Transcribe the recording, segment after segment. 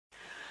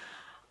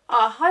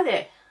Hi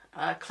there,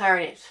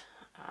 clarinet,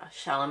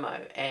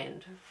 chalumeau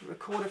and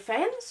recorder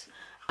fans.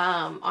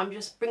 I'm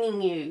just bringing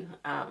you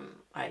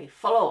a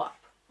follow-up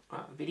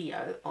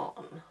video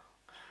on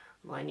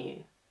my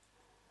new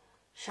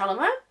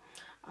chalumeau.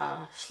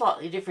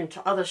 Slightly different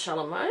to other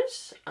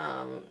chalumeaus.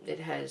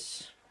 It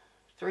has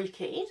 3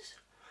 keys.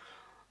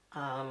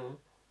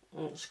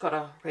 It's got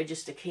a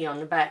register key on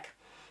the back.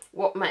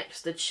 What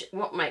makes the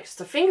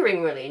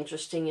fingering really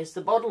interesting is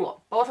the bottom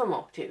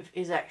octave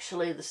is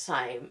actually the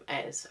same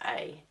as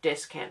a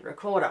descant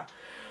recorder.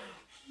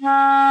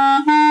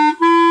 Well,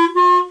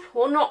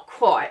 not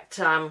quite.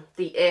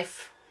 The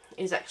F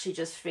is actually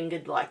just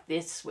fingered like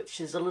this,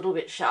 which is a little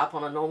bit sharp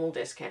on a normal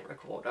descant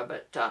recorder,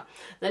 but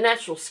the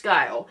natural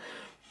scale.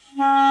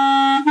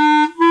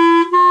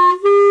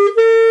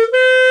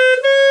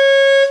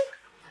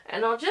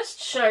 And I'll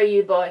just show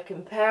you by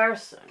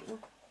comparison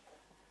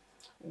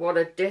what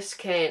a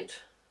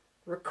descant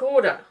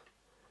recorder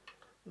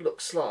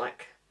looks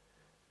like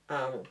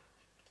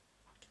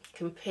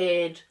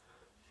compared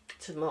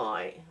to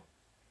my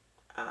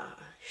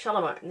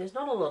chalumeau, and there's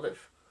not a lot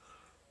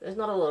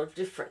of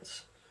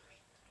difference.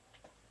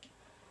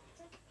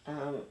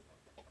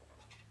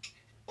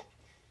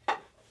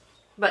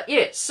 But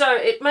yeah, so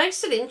it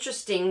makes it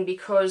interesting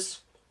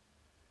because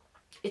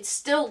it's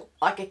still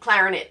like a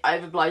clarinet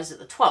overblows at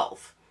the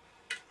 12th,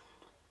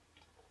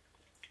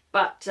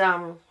 but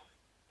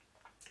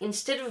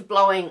instead of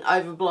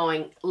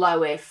overblowing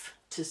low F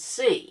to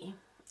C,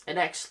 it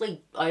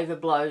actually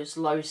overblows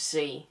low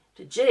C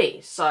to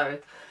G. So,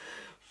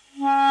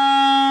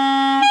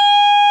 and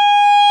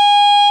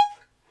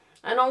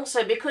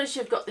also because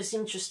you've got this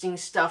interesting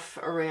stuff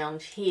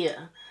around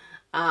here,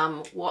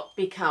 what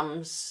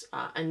becomes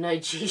a no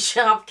G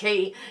sharp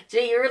key.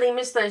 Gee, you really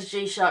miss those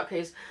G sharp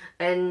keys.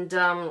 And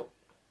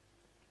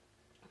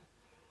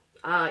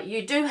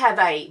you do have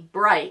a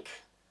break.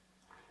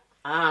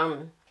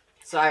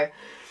 So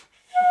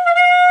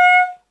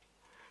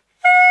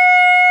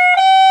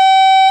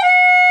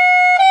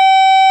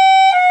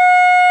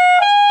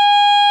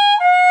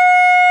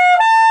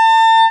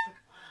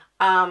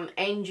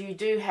and you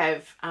do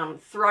have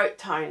throat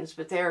tones,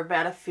 but they're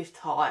about a 1/5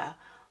 higher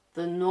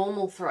than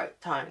normal throat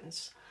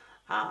tones,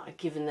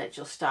 given that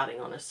you're starting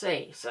on a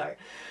C. So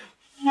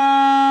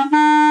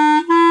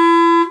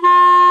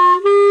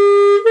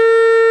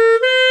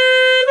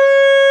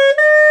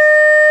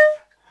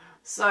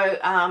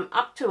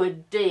up to a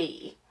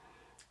D,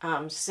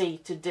 C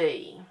to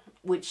D,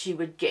 which you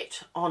would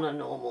get on a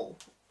normal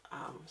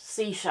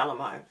C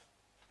chalumeau,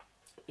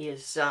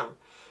 is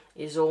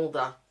all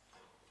the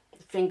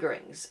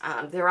fingerings.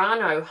 There are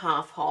no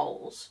half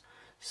holes,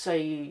 so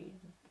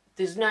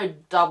there's no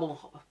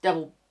double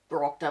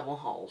baroque double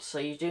holes, so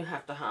you do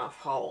have to half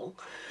hole.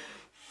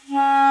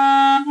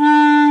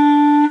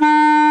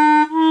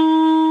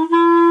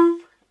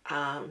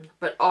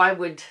 But I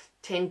would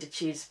tend to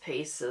choose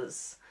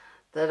pieces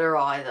that are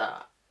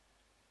either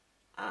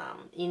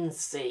in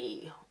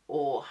C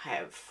or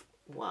have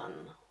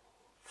one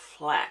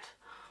flat,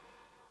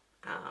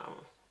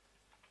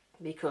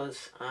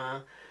 because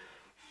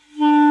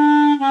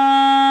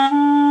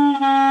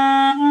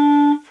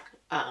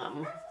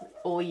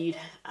or you'd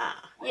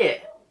yeah.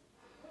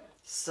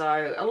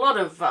 So a lot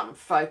of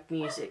folk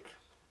music,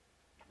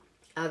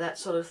 that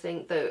sort of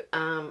thing. The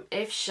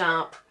F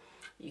sharp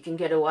you can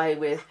get away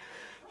with.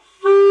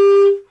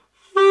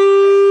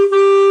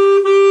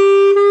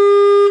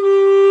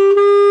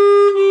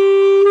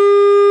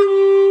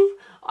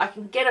 I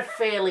can get a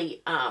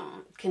fairly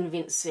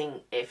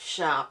convincing F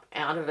sharp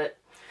out of it,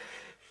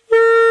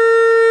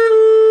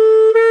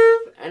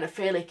 and a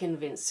fairly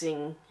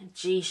convincing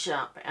G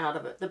sharp out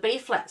of it. The B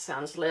flat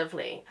sounds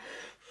lovely.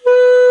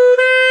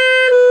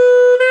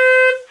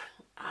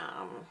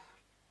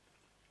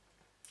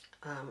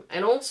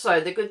 And also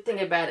the good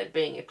thing about it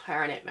being a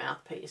clarinet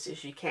mouthpiece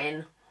is you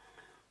can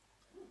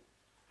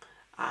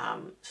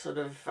sort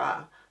of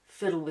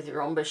fiddle with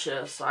your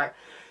embouchure, so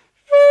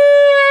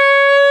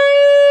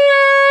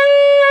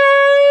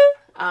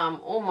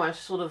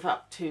almost sort of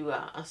up to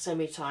a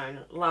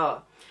semitone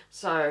lower.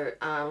 So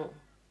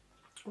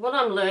what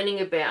I'm learning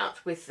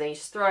about with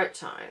these throat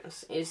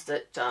tones is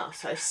that,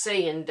 so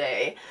C and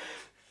D,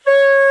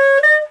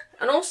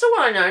 and also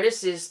what I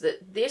notice is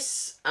that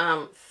this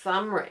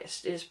thumb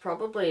rest is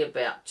probably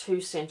about 2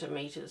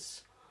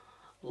 centimetres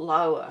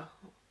lower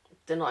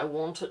than I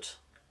want it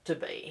to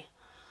be.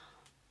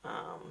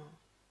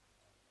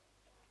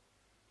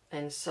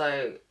 And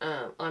so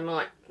I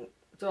might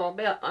do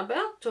about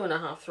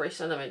 2.5–3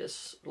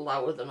 centimetres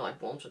lower than I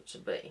want it to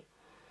be,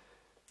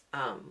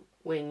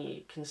 when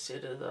you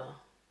consider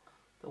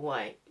the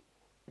way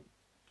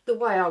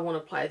I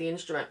want to play the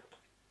instrument.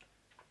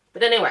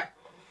 But anyway,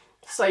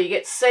 so you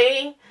get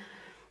C,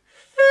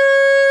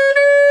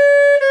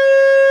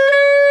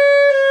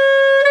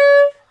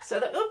 so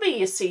that will be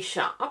your C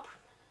sharp,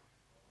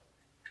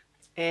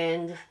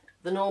 and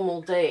the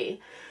normal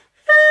D.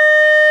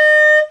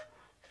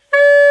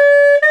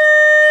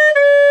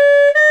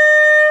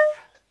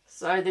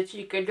 So that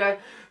you could go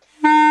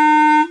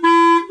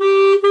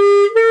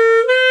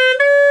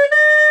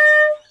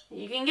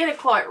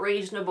quite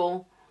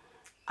reasonable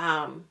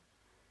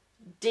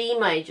D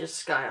major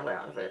scale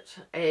out of it,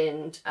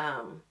 and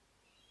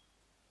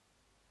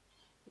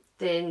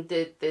then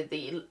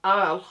the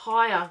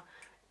higher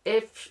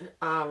F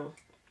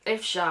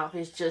sharp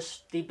is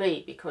just the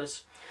B,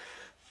 because.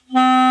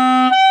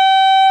 And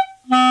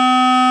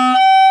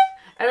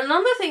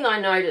another thing I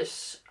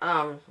notice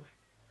on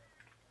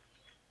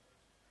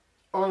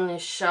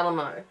this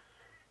chalumeau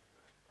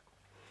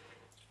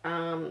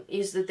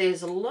is that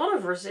there's a lot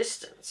of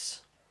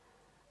resistance.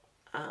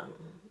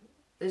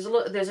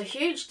 There's a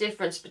huge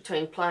difference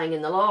between playing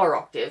in the lower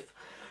octave,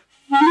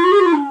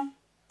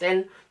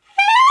 then,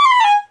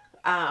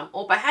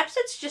 or perhaps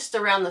it's just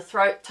around the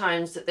throat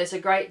tones that there's a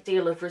great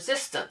deal of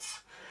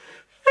resistance.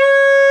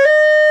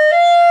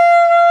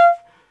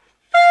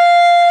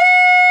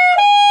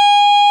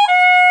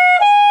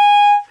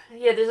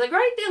 Yeah, there's a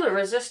great deal of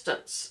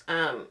resistance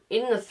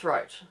in the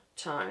throat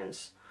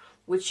tones,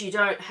 which you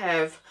don't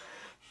have.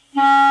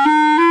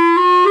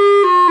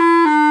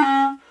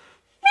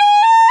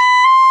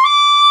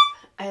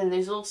 And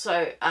there's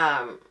also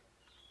and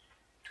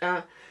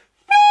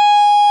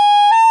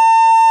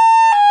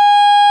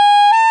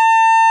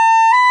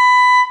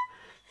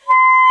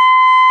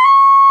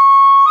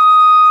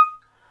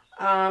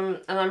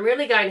I'm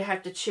really going to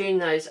have to tune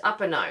those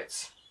upper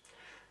notes.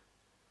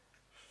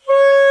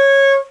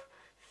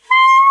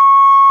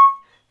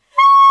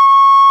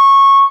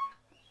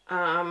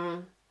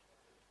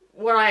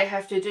 What I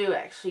have to do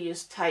actually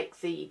is take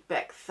the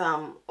back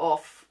thumb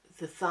off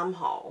the thumb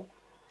hole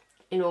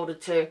in order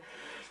to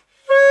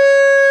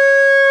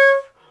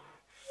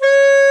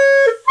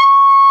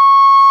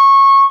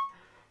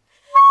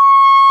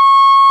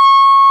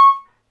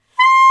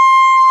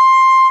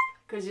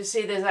because you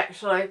see there's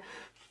actually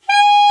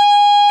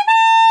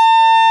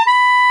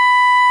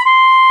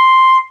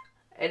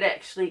it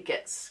actually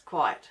gets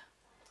quite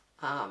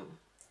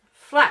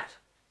flat.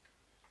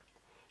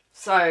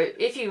 So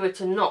if you were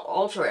to not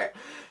alter it,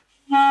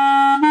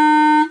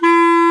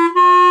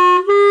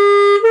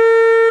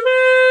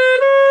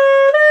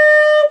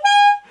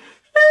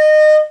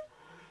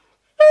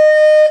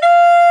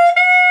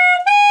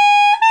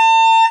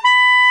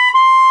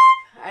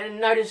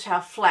 and notice how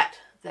flat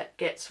that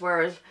gets,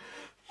 whereas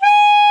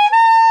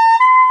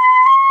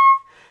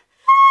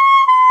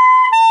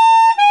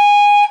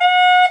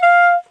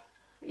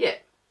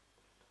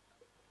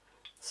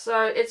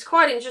so it's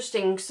quite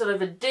interesting, sort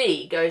of a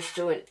D goes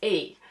to an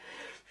E.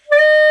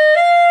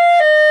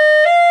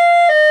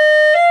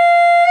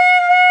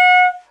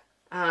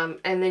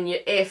 And then your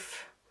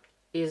F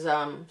is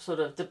sort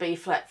of the B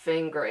flat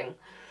fingering.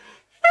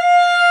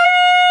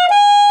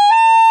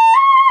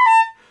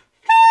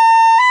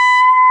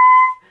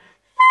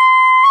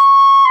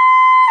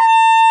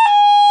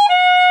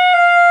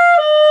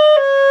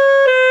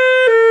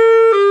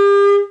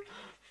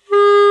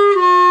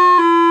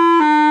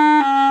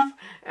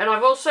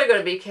 Also got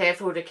to be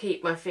careful to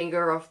keep my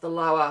finger off the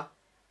lower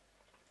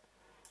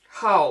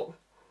hole,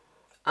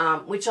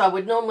 which I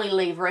would normally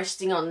leave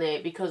resting on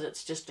there because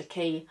it's just a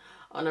key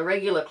on a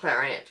regular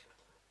clarinet,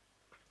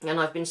 and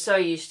I've been so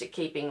used to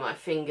keeping my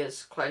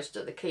fingers close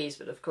to the keys,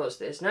 but of course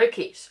there's no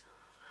keys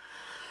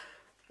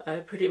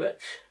pretty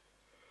much.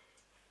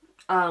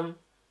 But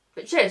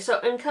yeah, so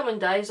in coming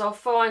days I'll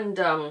find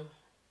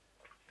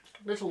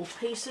little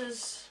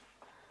pieces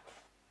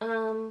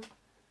I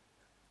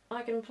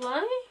can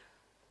play.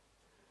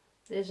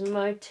 There's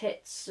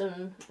motets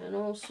and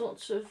all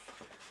sorts of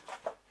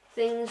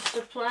things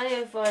to play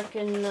if I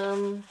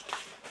can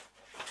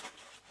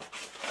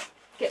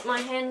get my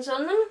hands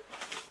on them.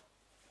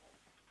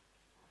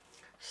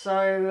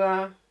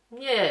 So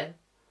yeah,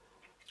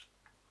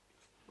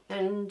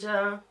 and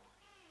so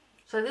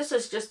this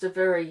is just a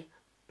very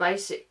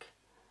basic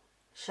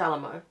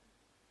chalumeau.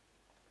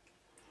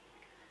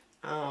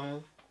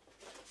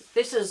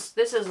 This is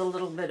a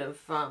little bit of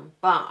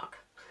bark.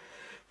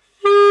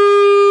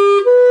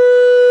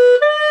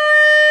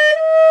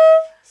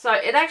 So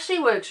it actually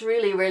works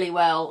really, really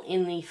well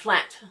in the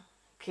flat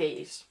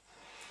keys.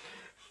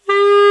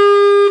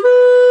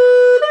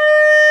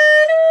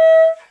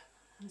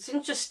 It's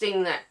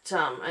interesting that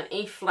an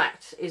E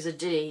flat is a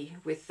D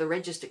with the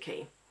register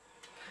key.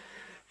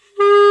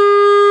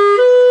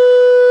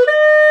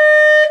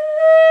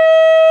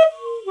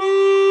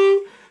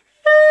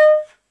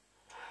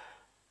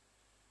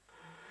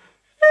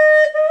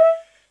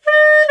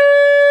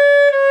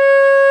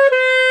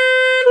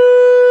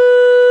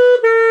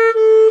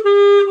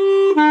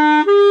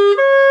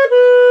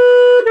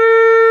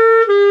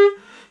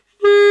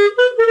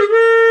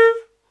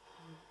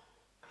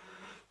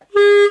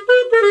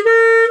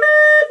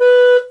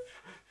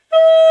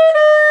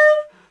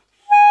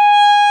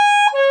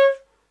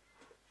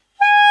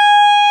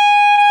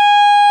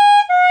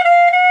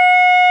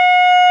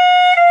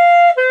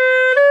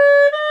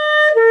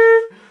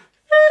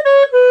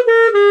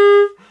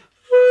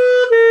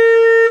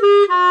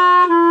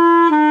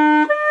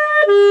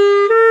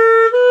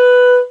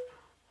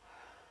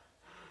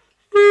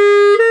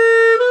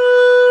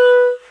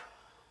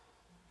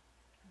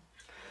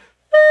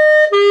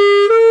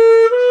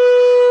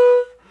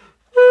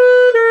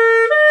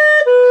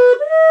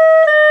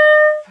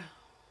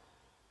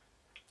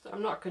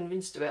 quite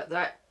convinced about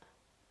that.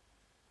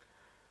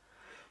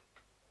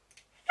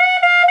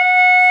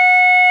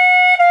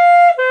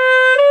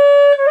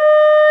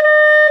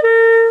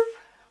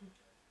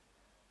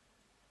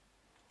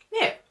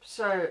 Yeah,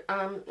 so it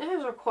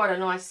has quite a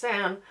nice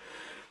sound.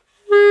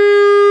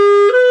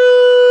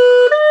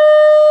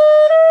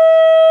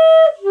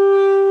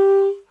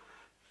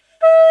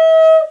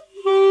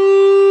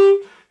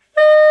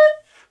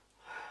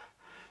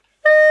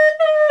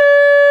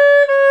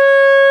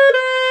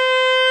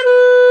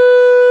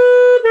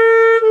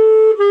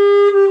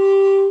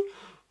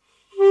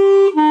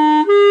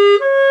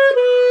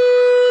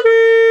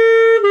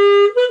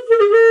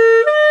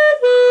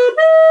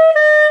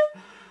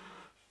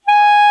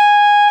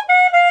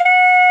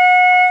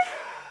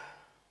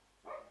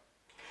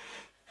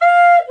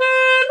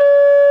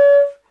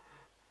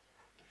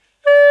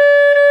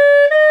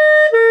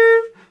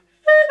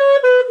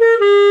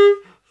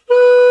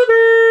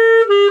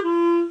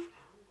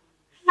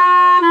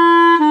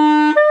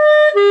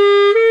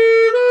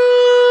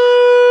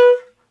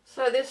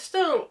 There's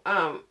still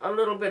a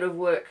little bit of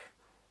work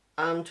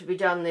to be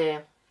done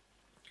there.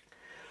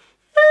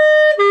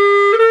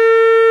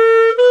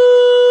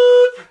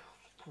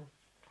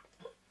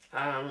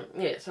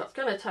 Yeah, so it's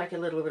going to take a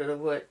little bit of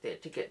work there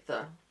to get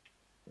the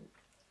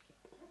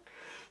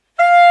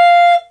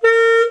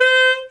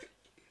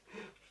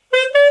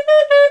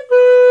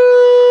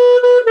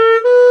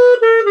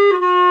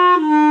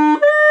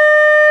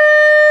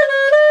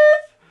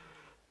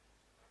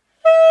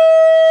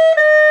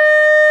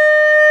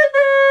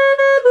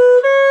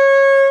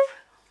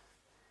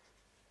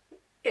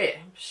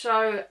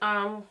so,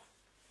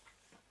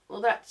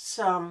 well, that's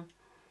a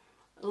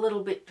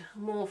little bit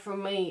more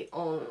from me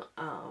on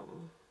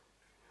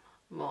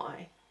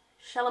my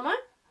chalumeau.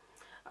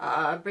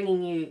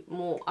 Bringing you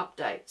more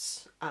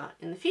updates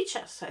in the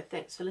future. So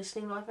thanks for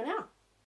listening. Bye for now.